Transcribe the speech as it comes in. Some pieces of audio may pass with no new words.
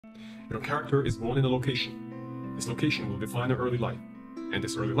Your character is born in a location. This location will define her early life, and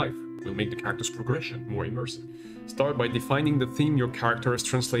this early life will make the character's progression more immersive. Start by defining the theme your character is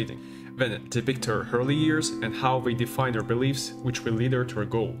translating. Then depict her early years and how they define her beliefs, which will lead her to her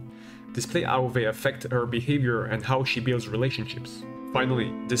goal. Display how they affect her behavior and how she builds relationships.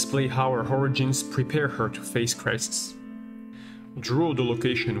 Finally, display how her origins prepare her to face crisis. Draw the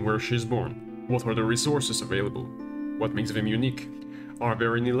location where she is born. What are the resources available? What makes them unique? Are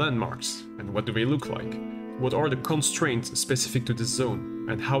there any landmarks? And what do they look like? What are the constraints specific to this zone?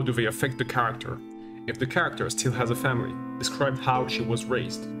 And how do they affect the character? If the character still has a family, describe how she was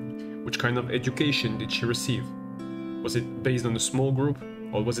raised. Which kind of education did she receive? Was it based on a small group,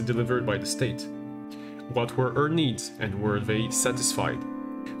 or was it delivered by the state? What were her needs, and were they satisfied?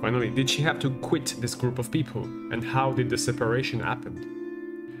 Finally, did she have to quit this group of people, and how did the separation happen?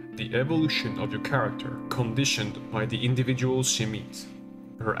 The evolution of your character, conditioned by the individuals she meets.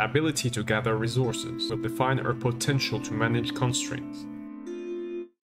 Her ability to gather resources will define her potential to manage constraints.